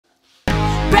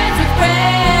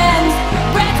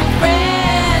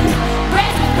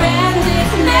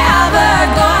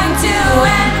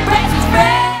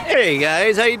Hey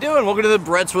guys, how you doing? Welcome to the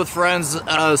Brett's with Friends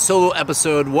solo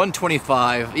episode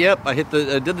 125. Yep, I did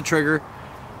the trigger,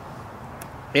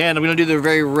 and I'm gonna do the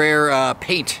very rare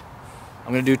paint.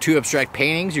 I'm gonna do 2 abstract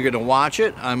paintings. You're gonna watch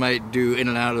it. I might do in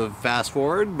and out of fast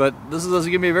forward, but this is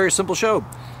gonna be a very simple show.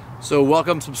 So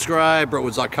welcome, subscribe,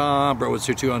 brettwoods.com,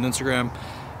 brettwoods22 on Instagram,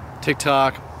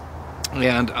 TikTok,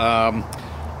 and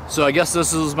so I guess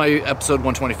this is my episode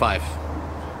 125.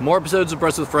 More episodes of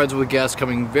Brett's with Friends with guests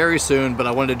coming very soon, but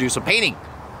I wanted to do some painting.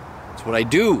 That's what I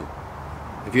do.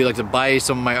 If you'd like to buy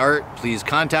some of my art, please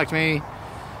contact me.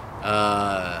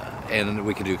 And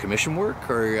we can do commission work,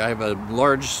 or I have a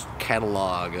large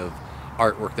catalog of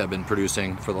artwork that I've been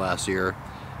producing for the last year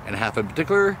and a half in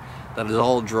particular that is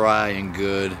all dry and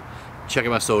good. Check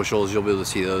out my socials, you'll be able to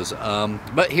see those.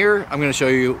 But here, I'm going to show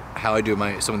you how I do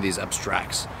some of these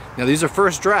abstracts. Now these are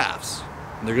first drafts,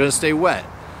 and they're going to stay wet.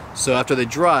 So after they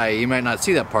dry, you might not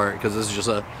see that part because this is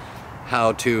just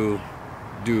how to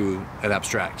do an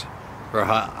abstract, or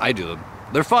how I do them.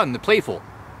 They're fun, they're playful.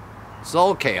 It's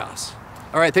all chaos.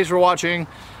 All right, thanks for watching.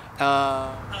 It's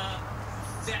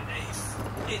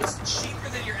cheaper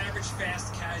than your average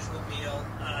fast casual meal,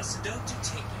 so don't do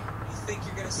takeout. You think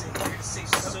you're gonna save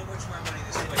so much more money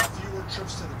this way. Fewer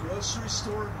trips to the grocery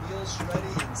store, meals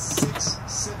ready in 6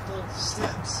 simple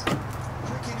steps.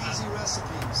 Quick and easy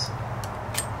recipes.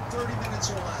 30 minutes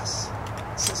or less.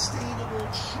 Sustainable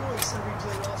choice. Every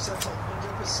plate offsets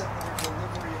 100% of their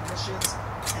delivery emissions,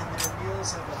 and their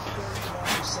meals have a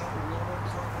 31% lower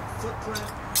carbon footprint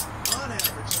on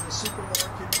average than the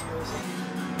supermarket meals.